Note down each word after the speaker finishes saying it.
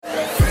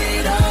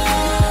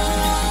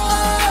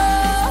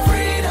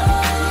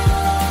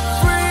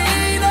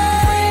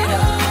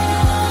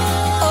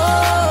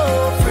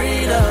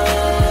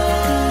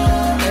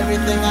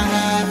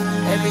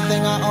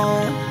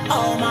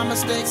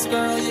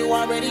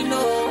already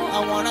know.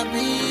 I wanna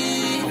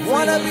be free. I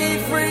wanna be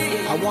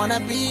free. I wanna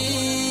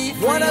be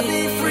free. Wanna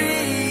be free.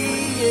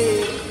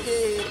 Yeah.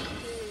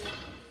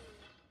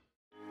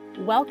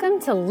 Welcome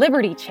to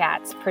Liberty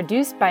Chats,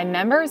 produced by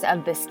members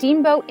of the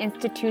Steamboat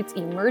Institute's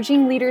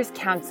Emerging Leaders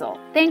Council.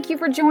 Thank you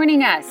for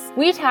joining us.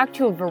 We talk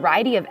to a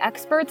variety of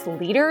experts,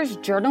 leaders,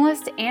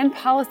 journalists, and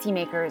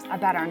policymakers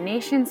about our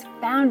nation's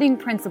founding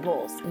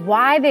principles,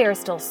 why they are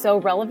still so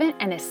relevant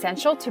and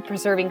essential to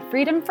preserving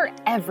freedom for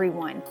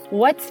everyone,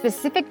 what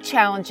specific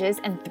challenges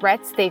and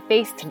threats they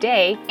face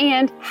today,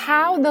 and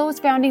how those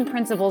founding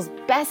principles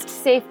best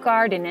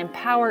safeguard and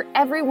empower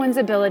everyone's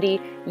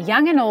ability,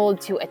 young and old,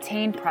 to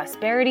attain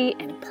prosperity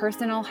and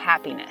personal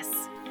happiness.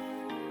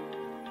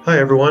 Hi,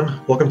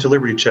 everyone. Welcome to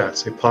Liberty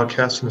Chats, a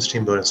podcast from the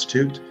Steamboat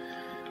Institute.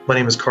 My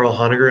name is Carl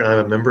Honegger, and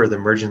I'm a member of the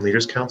Emerging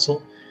Leaders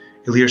Council,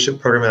 a leadership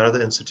program out of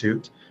the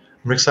Institute.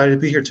 I'm excited to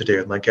be here today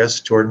with my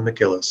guest, Jordan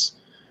McGillis.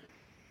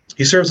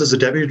 He serves as the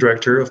Deputy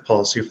Director of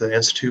Policy for the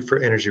Institute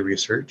for Energy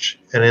Research,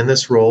 and in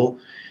this role,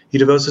 he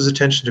devotes his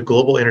attention to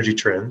global energy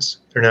trends,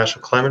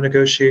 international climate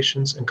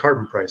negotiations, and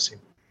carbon pricing.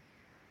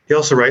 He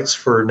also writes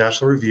for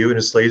National Review, and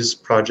his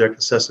latest project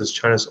assesses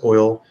China's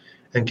oil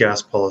and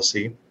gas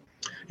policy.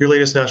 Your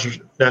latest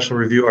National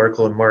Review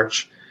article in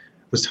March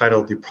was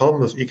titled "The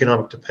Problem of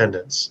Economic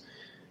Dependence,"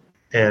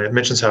 and it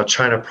mentions how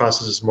China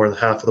processes more than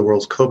half of the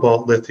world's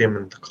cobalt, lithium,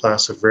 and the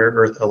class of rare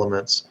earth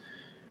elements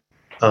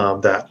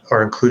that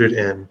are included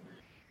in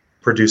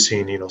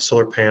producing,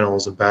 solar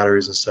panels and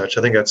batteries and such.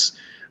 I think that's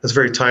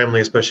very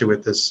timely, especially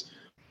with this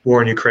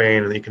war in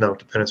Ukraine and the economic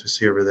dependence we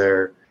see over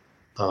there.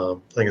 I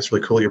think it's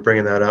really cool that you're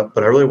bringing that up,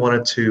 but I really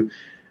wanted to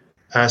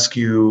ask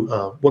you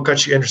what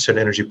got you interested in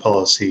energy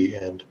policy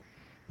and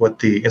what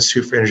the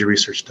Institute for Energy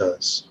Research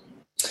does.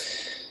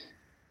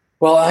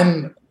 Well,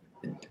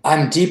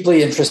 I'm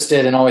deeply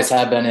interested and always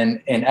have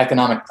been in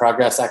economic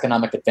progress,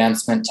 economic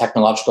advancement,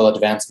 technological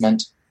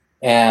advancement,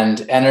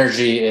 and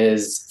energy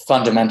is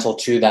fundamental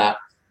to that.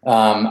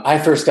 I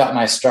first got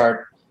my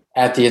start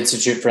at the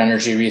Institute for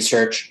Energy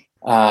Research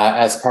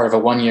as part of a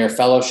one-year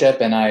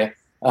fellowship, and I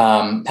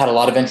had a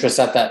lot of interest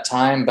at that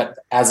time. But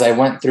as I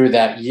went through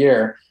that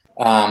year,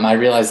 I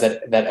realized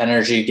that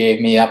energy gave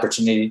me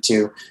opportunity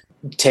to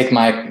take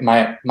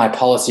my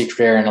policy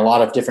career in a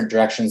lot of different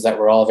directions that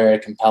were all very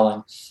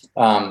compelling.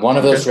 One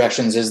of those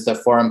directions is the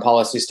foreign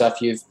policy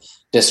stuff you've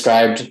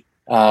described,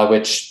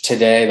 which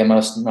today the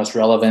most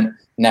relevant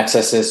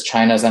nexus is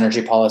China's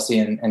energy policy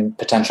and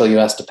potential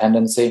U.S.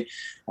 dependency.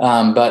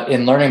 But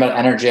in learning about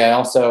energy, I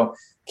also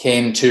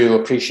came to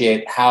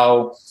appreciate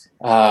how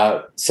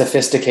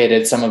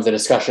sophisticated some of the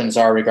discussions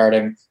are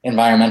regarding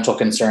environmental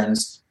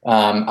concerns.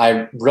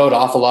 I wrote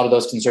off a lot of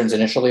those concerns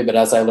initially, but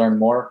as I learned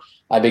more,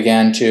 I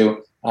began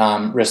to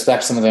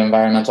respect some of the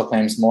environmental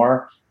claims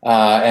more,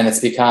 and it's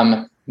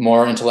become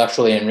more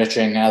intellectually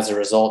enriching as a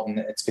result, and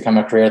it's become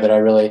a career that I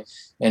really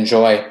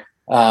enjoy.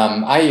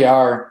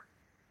 IER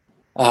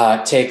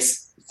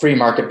takes free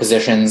market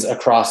positions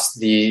across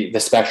the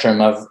spectrum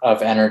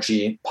of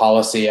energy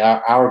policy.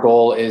 Our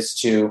goal is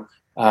to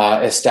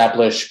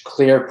establish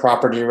clear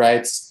property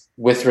rights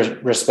with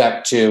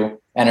respect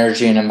to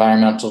energy and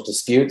environmental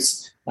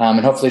disputes, and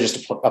hopefully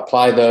just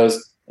apply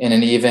those in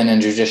an even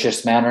and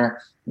judicious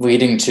manner,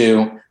 leading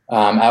to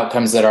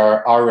outcomes that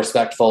are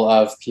respectful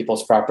of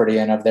people's property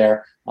and of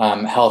their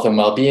health and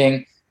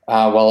well-being,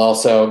 while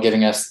also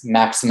giving us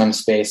maximum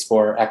space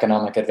for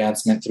economic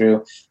advancement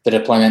through the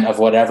deployment of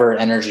whatever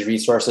energy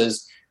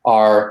resources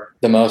are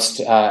the most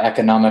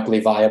economically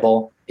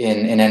viable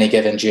in any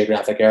given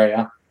geographic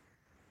area.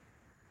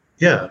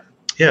 Yeah,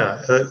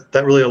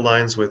 that really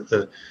aligns with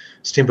the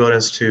Steamboat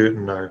Institute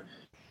and our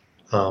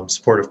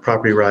support of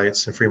property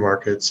rights and free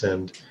markets.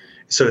 And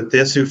so the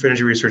Institute for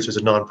Energy Research is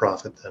a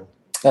nonprofit then?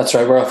 That's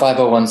right. We're a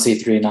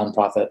 501c3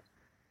 nonprofit.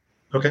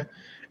 Okay.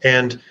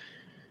 And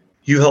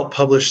you help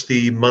publish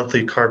the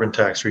monthly carbon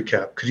tax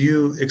recap. Could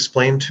you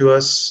explain to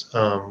us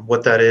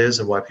what that is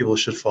and why people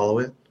should follow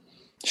it?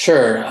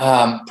 Sure.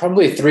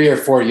 Probably 3 or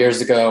 4 years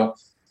ago,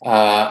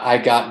 I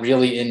got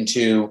really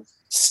into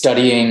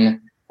studying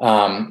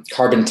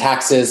carbon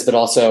taxes, but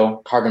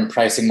also carbon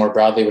pricing more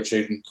broadly, which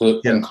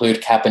would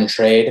include cap and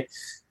trade.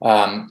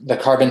 The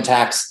carbon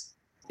tax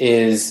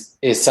is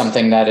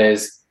something that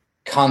is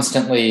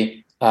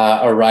constantly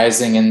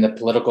arising in the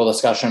political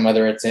discussion,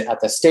 whether it's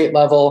at the state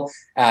level,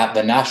 at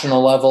the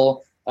national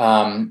level,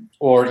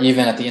 or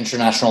even at the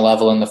international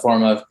level in the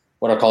form of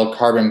what are called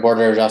carbon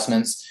border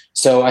adjustments.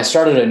 So I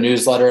started a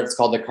newsletter. It's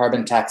called the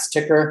Carbon Tax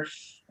Ticker.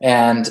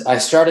 And I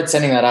started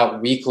sending that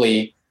out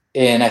weekly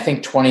in, I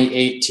think,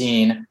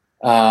 2018.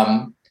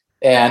 And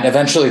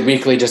eventually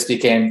weekly just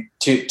became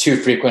too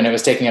frequent. It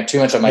was taking up too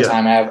much of my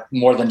time. I have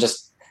more than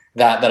just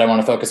that I want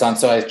to focus on.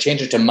 So I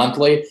changed it to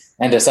monthly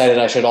and decided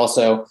I should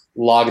also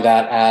log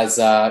that as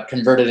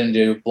converted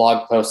into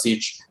blog posts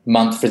each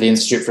month for the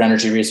Institute for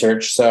Energy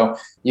Research. So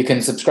you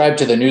can subscribe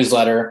to the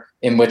newsletter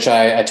in which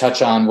I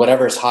touch on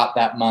whatever's hot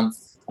that month.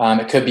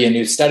 It could be a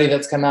new study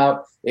that's come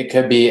out. It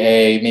could be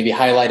maybe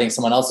highlighting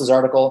someone else's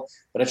article,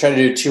 but I try to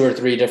do 2 or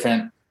 3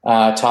 different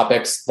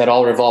topics that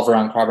all revolve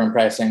around carbon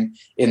pricing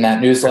in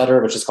that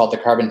newsletter, which is called the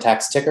Carbon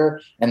Tax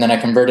Ticker. And then I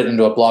convert it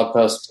into a blog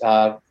post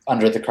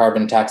under the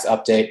Carbon Tax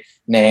Update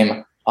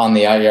name on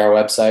the IER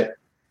website.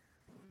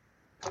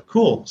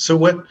 Cool. So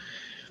what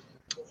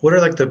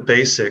are like the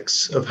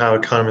basics of how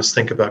economists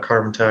think about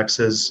carbon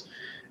taxes,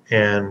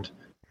 and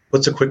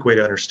what's a quick way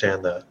to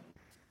understand that?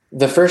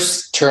 The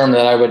first term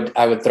that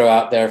I would throw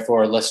out there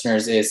for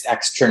listeners is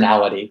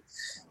externality.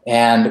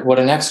 And what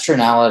an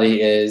externality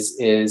is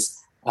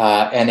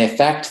an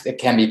effect that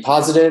can be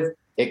positive,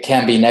 it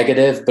can be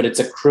negative, but it's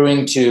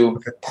accruing to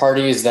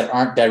parties that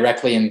aren't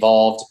directly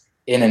involved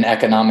in an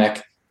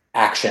economic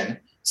action.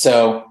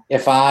 So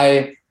if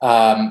I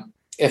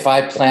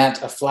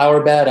plant a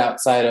flower bed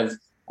outside of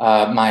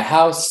my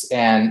house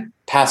and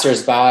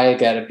passersby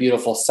get a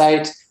beautiful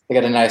sight, they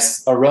get a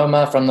nice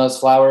aroma from those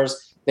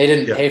flowers, they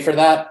didn't pay for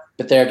that,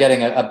 but they're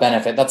getting a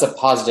benefit. That's a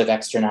positive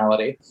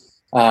externality.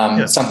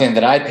 Something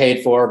that I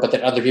paid for, but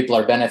that other people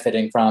are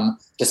benefiting from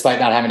despite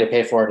not having to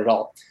pay for it at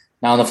all.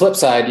 Now, on the flip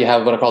side, you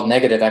have what are called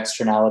negative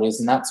externalities,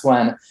 and that's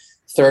when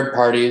third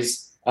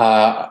parties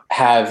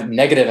have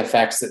negative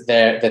effects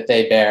that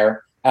they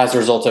bear as a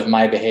result of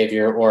my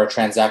behavior or a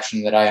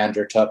transaction that I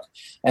undertook.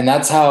 And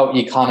that's how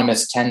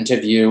economists tend to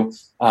view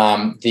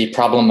the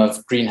problem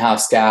of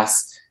greenhouse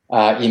gas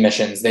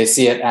emissions. They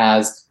see it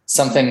as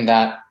something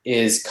that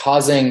is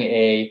causing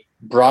a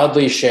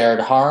broadly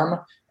shared harm,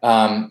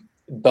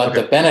 but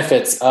the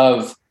benefits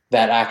of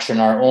that action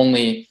are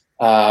only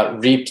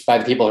reaped by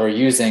the people who are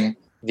using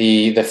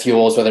the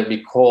fuels, whether it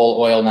be coal,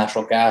 oil,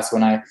 natural gas.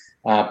 When I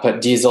put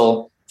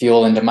diesel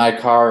fuel into my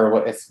car,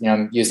 or if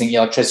I'm using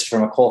electricity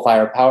from a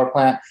coal-fired power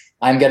plant,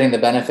 I'm getting the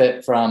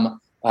benefit from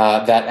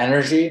that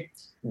energy.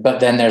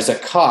 But then there's a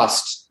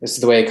cost. This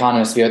is the way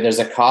economists view it. There's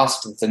a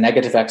cost. It's a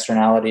negative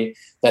externality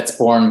that's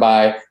borne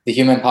by the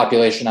human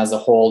population as a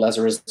whole as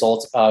a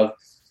result of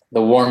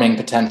the warming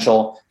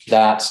potential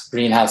that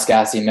greenhouse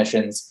gas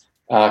emissions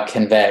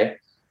convey.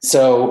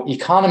 So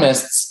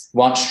economists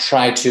want to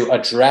try to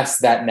address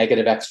that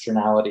negative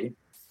externality.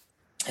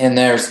 And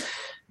there's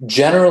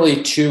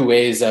generally two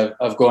ways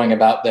of going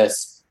about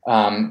this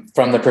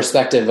from the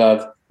perspective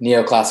of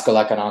neoclassical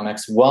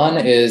economics. One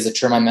is a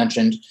term I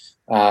mentioned,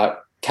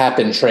 cap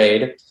and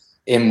trade,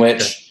 in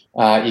which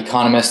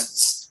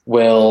economists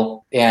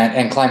will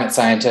and climate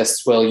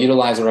scientists will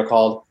utilize what are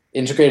called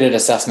integrated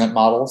assessment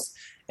models.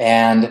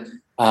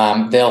 And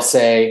they'll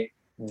say,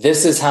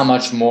 this is how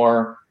much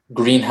more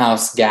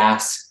greenhouse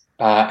gas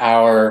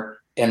our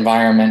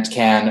environment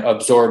can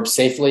absorb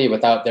safely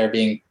without there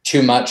being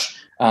too much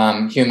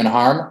human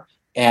harm.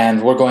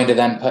 And we're going to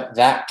then put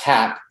that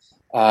cap,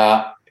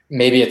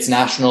 maybe it's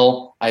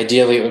national,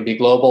 ideally it would be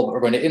global, but we're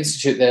going to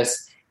institute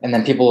this, and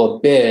then people will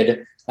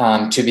bid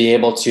to be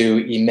able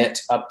to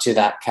emit up to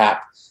that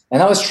cap. And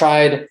that was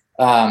tried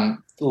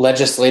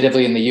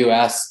legislatively in the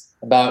US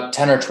about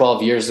 10 or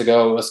 12 years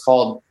ago. It was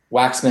called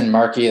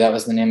Waxman-Markey. That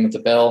was the name of the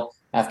bill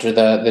after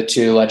the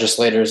two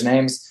legislators'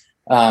 names.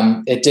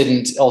 It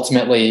didn't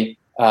ultimately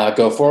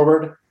go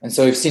forward. And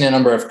so we've seen a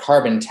number of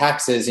carbon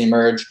taxes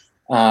emerge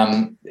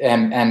and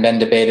been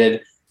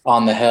debated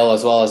on the Hill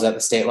as well as at the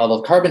state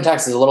level. Carbon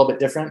tax is a little bit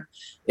different.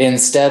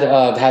 Instead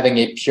of having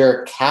a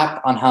pure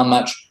cap on how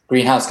much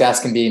greenhouse gas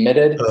can be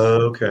emitted,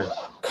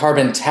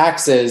 carbon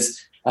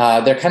taxes,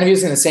 they're kind of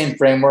using the same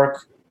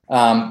framework,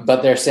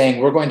 but they're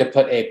saying we're going to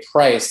put a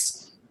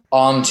price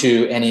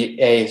onto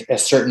a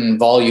certain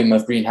volume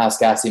of greenhouse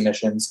gas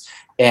emissions.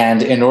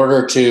 And in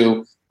order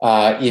to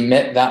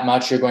emit that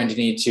much, you're going to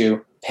need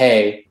to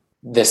pay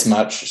this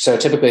much. So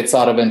typically it's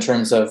thought of in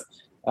terms of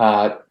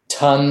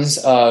tons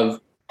of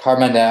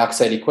carbon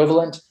dioxide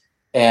equivalent.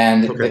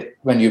 And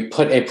when you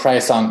put a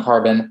price on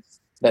carbon,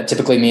 that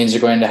typically means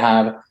you're going to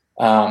have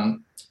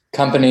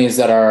companies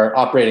that are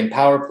operating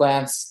power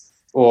plants,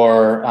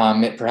 or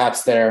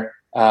perhaps they're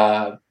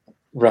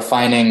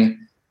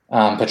refining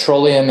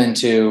petroleum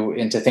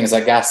into things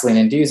like gasoline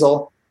and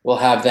diesel. Will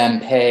have them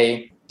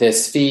pay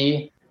this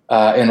fee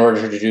in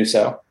order to do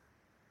so.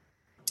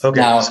 Okay,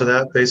 now, so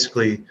that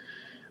basically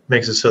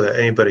makes it so that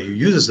anybody who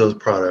uses those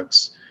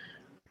products,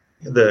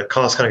 the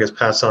cost kind of gets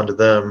passed on to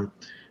them,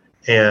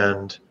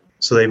 and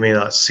so they may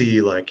not see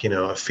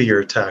a fee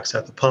or tax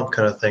at the pump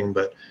kind of thing,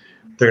 but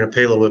they're going to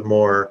pay a little bit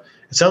more.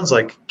 It sounds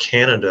like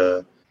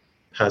Canada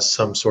has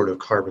some sort of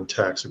carbon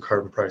tax or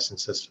carbon pricing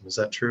system. Is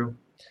that true?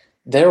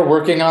 They're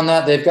working on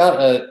that. They've got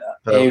a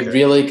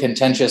really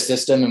contentious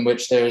system in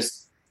which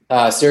there's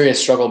a serious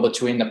struggle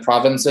between the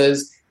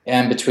provinces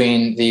and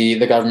between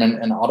the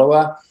government in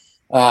Ottawa.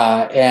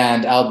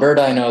 And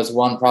Alberta, I know, is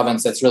one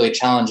province that's really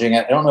challenging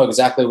it. I don't know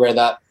exactly where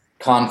that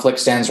conflict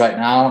stands right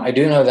now. I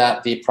do know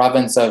that the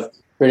province of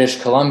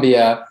British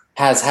Columbia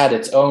has had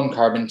its own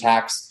carbon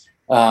tax.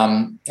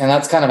 And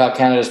that's kind of how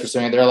Canada is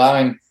pursuing it. They're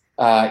allowing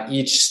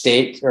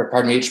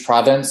each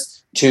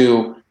province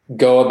to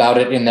go about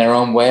it in their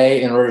own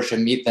way in order to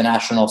meet the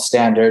national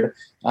standard.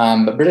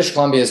 But British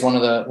Columbia is one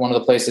of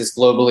the places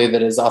globally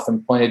that is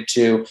often pointed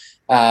to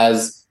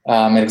as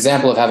an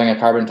example of having a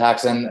carbon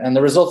tax, and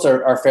the results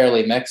are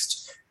fairly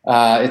mixed.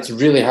 It's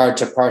really hard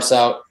to parse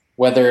out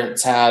whether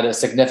it's had a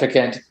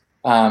significant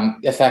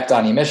effect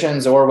on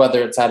emissions or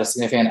whether it's had a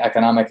significant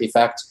economic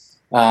effect.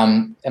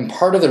 And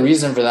part of the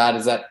reason for that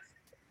is that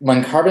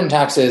when carbon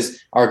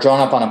taxes are drawn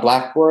up on a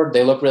blackboard,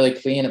 they look really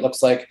clean. It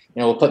looks like,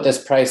 we'll put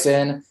this price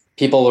in,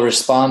 people will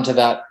respond to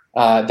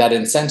that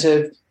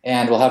incentive,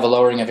 and we'll have a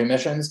lowering of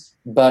emissions.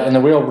 But in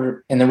the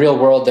real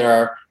world, there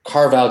are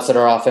carve-outs that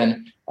are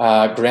often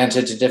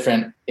granted to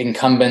different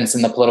incumbents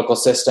in the political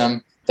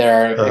system.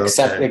 There are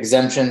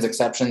exemptions,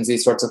 exceptions,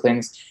 these sorts of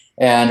things.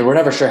 And we're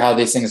never sure how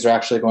these things are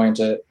actually going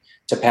to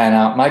pan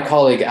out. My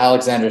colleague,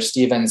 Alexander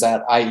Stevens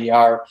at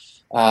IER,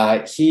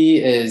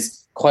 he is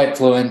quite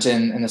fluent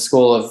in the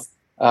school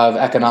of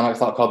economic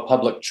thought called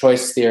public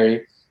choice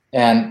theory.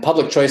 And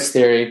public choice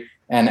theory,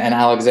 and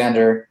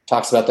Alexander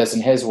talks about this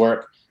in his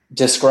work,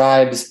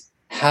 describes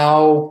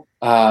how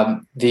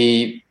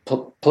the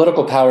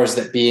political powers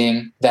that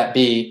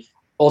be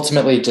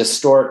ultimately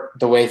distort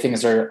the way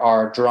things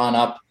are drawn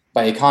up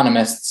by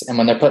economists, and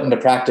when they're put into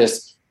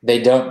practice, they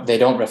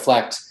don't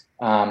reflect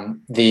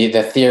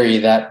the theory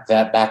that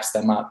backs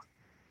them up.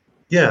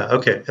 Yeah,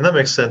 okay, and that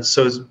makes sense.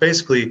 So it's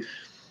basically,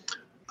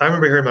 I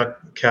remember hearing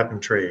about cap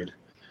and trade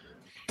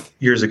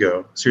years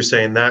ago. So you're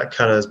saying that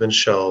kind of has been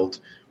shelved.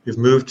 We've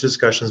moved to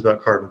discussions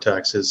about carbon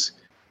taxes.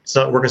 It's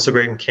not working so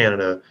great in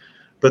Canada.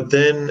 But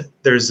then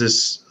there's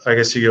this, I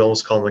guess you could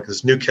almost call them like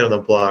this new kid on the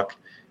block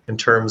in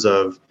terms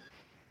of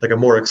like a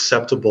more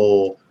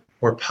acceptable,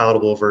 more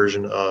palatable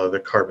version of a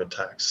carbon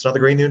tax. It's not the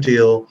Green New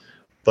Deal,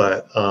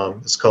 but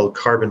it's called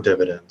carbon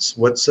dividends.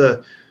 What's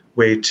a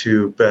way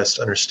to best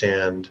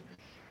understand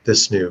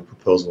this new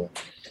proposal?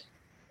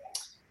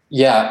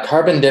 Yeah,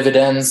 carbon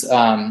dividends,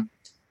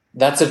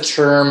 that's a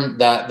term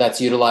that's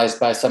utilized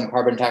by some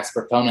carbon tax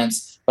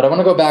proponents. But I want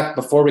to go back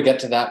before we get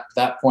to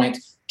that point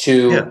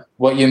to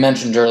what you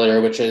mentioned earlier,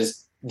 which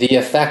is the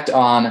effect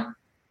on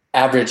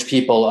average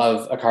people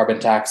of a carbon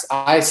tax.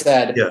 I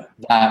said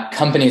that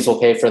companies will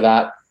pay for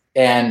that.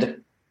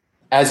 And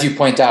as you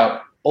point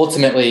out,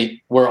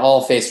 ultimately, we're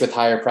all faced with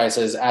higher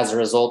prices as a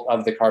result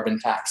of the carbon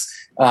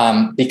tax.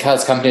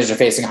 Because companies are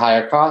facing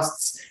higher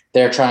costs,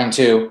 they're trying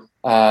to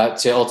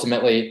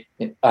ultimately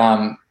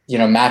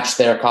match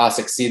their costs,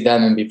 exceed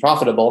them, and be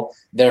profitable.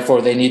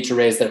 Therefore, they need to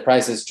raise their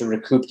prices to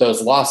recoup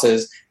those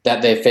losses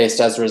that they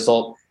faced as a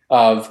result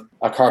of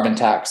a carbon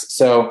tax.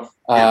 So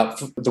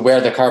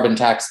where the carbon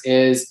tax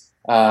is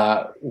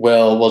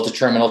will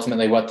determine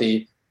ultimately what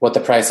the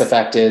price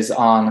effect is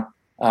on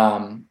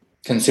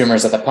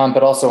consumers at the pump,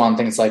 but also on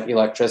things like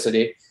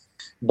electricity.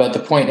 But the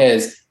point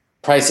is,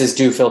 prices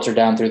do filter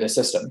down through the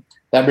system.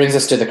 That brings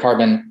us to the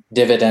carbon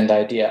dividend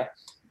idea.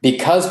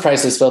 Because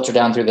prices filter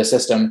down through the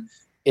system,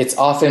 it's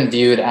often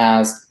viewed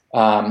as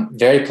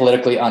very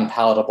politically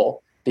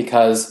unpalatable,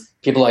 because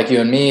people like you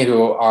and me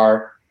who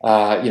are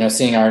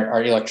seeing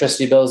our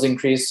electricity bills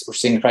increase, we're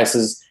seeing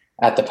prices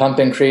at the pump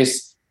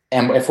increase.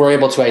 And if we're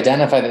able to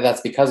identify that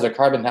that's because of the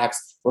carbon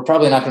tax, we're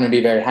probably not going to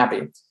be very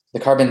happy. The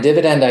carbon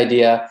dividend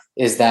idea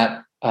is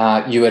that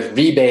you would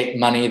rebate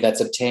money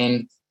that's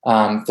obtained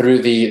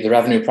through the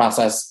revenue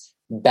process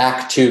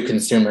back to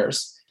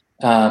consumers.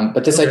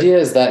 But this idea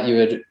is that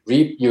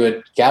you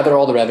would gather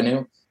all the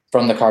revenue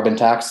from the carbon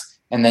tax,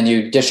 and then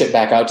you dish it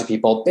back out to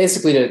people,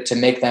 basically to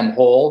make them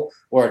whole,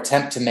 or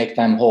attempt to make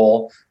them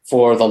whole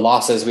for the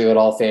losses we would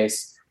all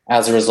face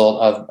as a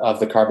result of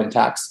the carbon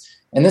tax.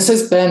 And this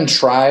has been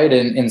tried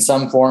in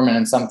some form and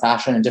in some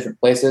fashion in different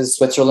places.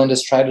 Switzerland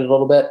has tried it a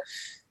little bit.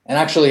 And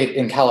actually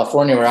in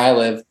California, where I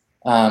live,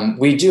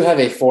 we do have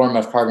a form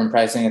of carbon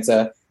pricing.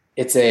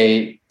 It's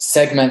a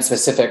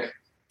segment-specific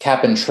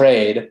cap and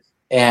trade.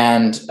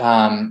 And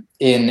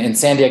in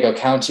San Diego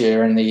County,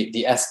 or in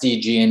the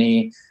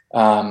SDG&E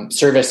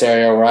service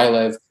area where I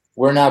live,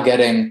 we're now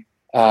getting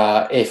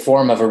a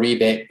form of a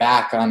rebate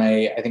back on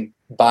I think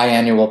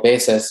biannual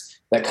basis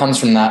that comes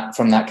from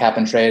that cap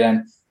and trade.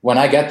 And when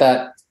I get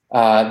that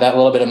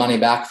little bit of money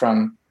back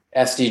from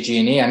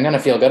SDG&E, I'm going to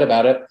feel good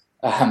about it.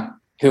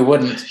 Who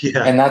wouldn't?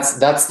 Yeah. And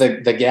that's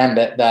the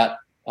gambit that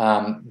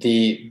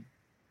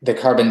the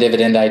carbon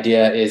dividend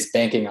idea is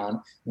banking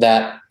on,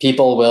 that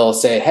people will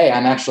say, hey,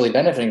 I'm actually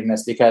benefiting from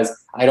this because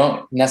I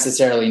don't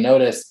necessarily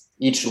notice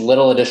each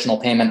little additional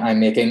payment I'm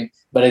making,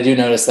 but I do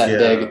notice that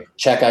big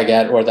check I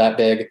get, or that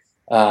big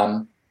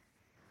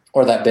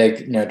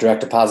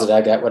direct deposit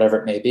I get, whatever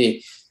it may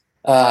be.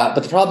 But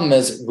the problem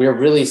is we're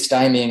really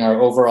stymieing our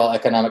overall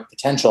economic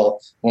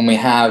potential when we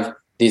have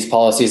these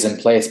policies in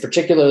place,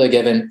 particularly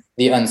given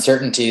the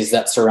uncertainties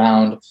that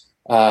surround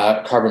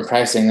carbon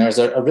pricing. There's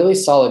a really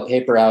solid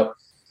paper out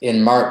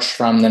in March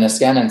from the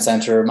Niskanen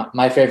Center.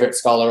 My favorite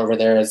scholar over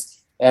there is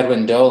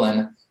Edwin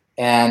Dolan,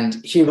 and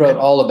he wrote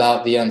all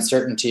about the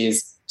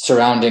uncertainties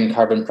surrounding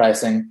carbon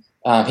pricing.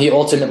 He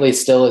ultimately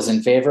still is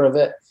in favor of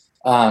it,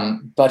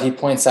 but he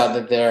points out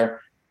that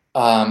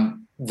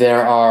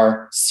there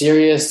are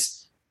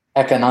serious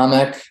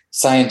economic,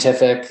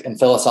 scientific, and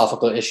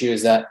philosophical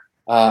issues that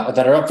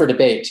are up for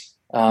debate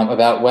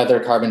about whether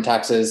carbon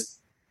taxes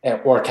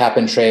or cap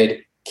and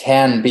trade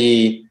can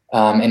be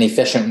an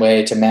efficient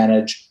way to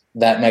manage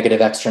that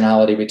negative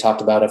externality we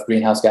talked about of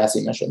greenhouse gas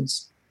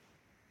emissions.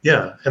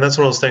 Yeah, and that's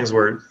one of those things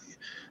where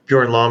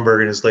Bjorn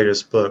Lomborg in his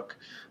latest book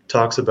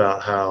talks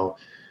about how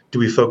do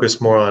we focus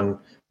more on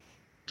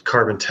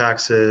carbon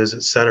taxes,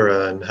 et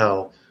cetera, and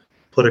how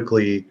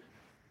politically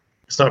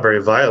it's not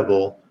very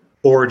viable,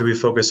 or do we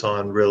focus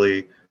on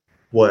really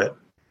what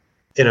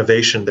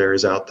innovation there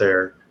is out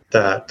there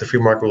that the free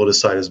market will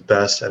decide is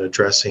best at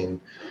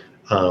addressing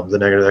the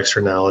negative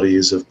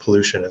externalities of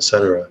pollution, et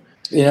cetera.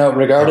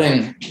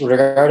 Regarding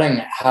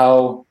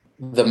how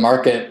the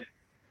market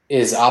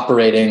is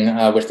operating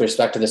with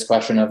respect to this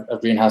question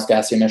of greenhouse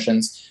gas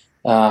emissions,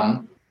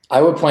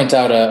 I would point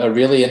out a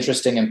really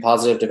interesting and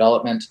positive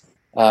development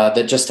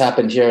that just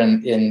happened here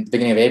in the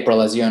beginning of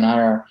April, as you and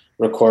I are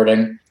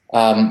recording.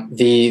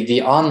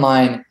 The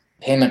online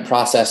payment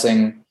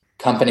processing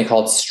company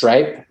called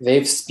Stripe,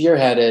 they've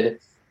spearheaded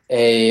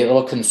a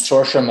little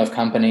consortium of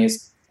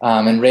companies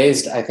and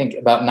raised, I think,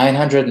 about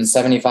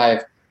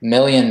 $975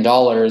 million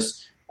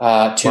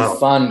to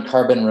fund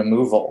carbon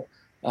removal.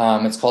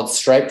 It's called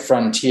Stripe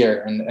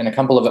Frontier, and a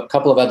couple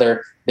of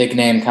other big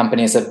name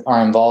companies that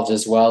are involved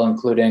as well,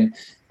 including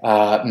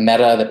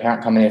Meta, the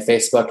parent company of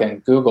Facebook,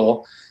 and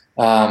Google.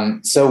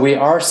 So we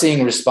are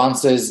seeing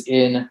responses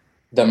in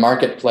the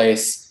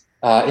marketplace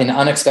in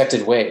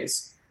unexpected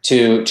ways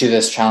to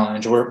this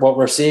challenge. What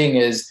we're seeing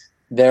is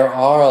there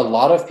are a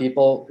lot of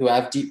people who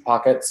have deep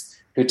pockets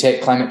who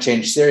take climate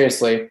change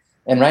seriously,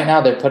 and right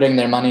now they're putting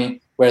their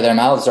money where their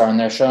mouths are, and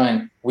they're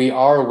showing we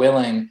are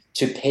willing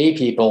to pay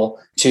people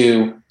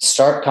to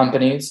start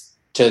companies,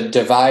 to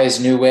devise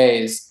new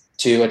ways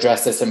to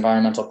address this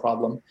environmental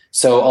problem.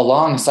 So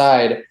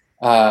alongside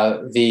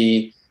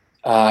the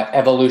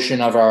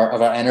evolution of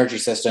our energy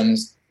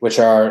systems, which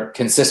are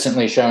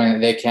consistently showing that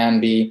they can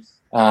be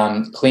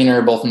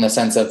cleaner, both in the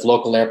sense of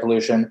local air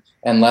pollution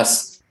and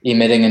less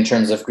emitting in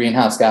terms of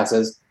greenhouse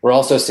gases, we're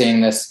also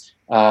seeing this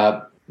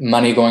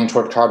money going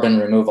toward carbon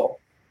removal.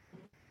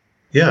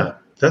 Yeah,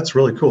 that's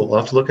really cool.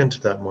 I'll have to look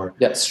into that more.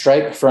 Yeah,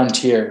 Stripe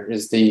Frontier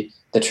is the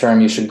term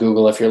you should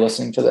Google if you're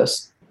listening to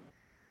this.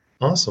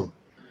 Awesome.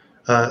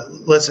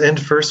 Let's end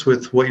first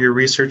with what you're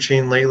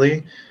researching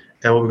lately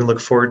and what we can look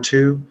forward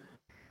to.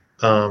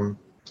 Are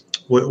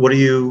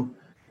you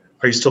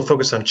still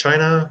focused on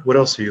China? What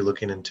else are you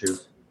looking into?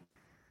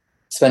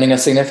 Spending a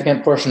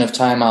significant portion of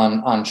time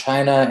on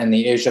China and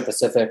the Asia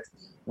Pacific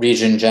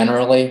region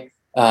generally.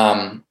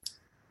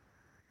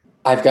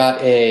 I've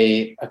got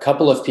a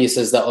couple of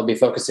pieces that will be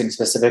focusing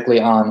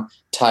specifically on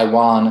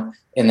Taiwan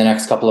in the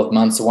next couple of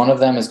months. One of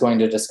them is going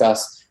to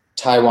discuss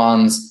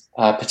Taiwan's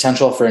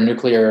potential for a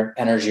nuclear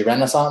energy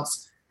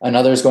renaissance.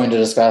 Another is going to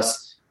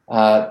discuss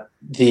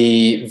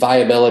the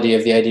viability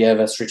of the idea of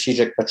a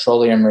strategic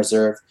petroleum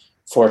reserve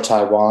for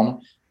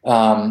Taiwan.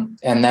 And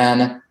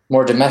then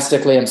more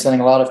domestically, I'm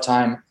spending a lot of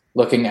time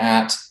looking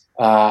at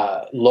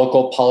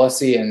local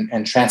policy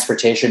and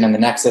transportation and the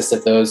nexus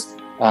of those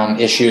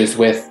issues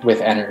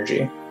with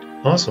energy.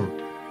 Awesome.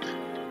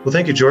 Well,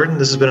 thank you, Jordan.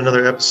 This has been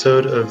another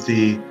episode of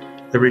the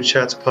Liberty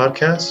Chats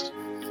podcast.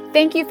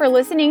 Thank you for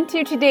listening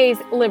to today's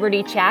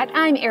Liberty Chat.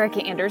 I'm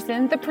Erica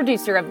Anderson, the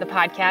producer of the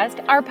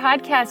podcast. Our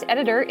podcast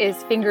editor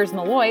is Fingers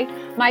Malloy.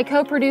 My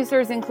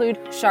co-producers include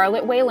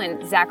Charlotte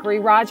Whalen, Zachary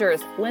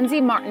Rogers,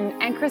 Lindsay Martin,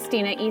 and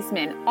Christina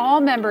Eastman,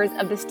 all members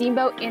of the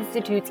Steamboat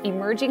Institute's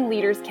Emerging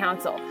Leaders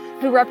Council,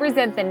 who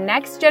represent the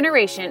next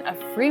generation of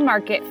free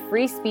market,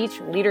 free speech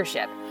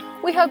leadership.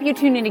 We hope you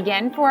tune in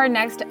again for our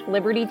next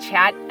Liberty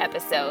Chat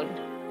episode.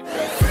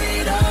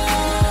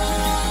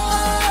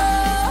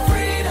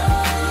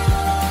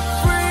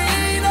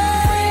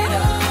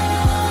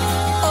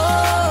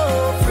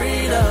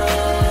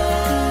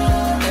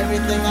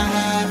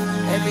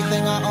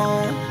 Everything I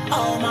own,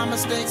 all my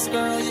mistakes,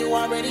 girl, you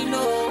already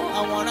know.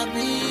 I wanna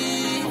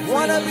be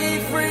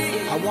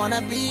free. I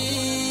wanna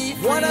be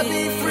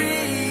free.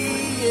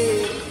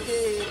 Yeah.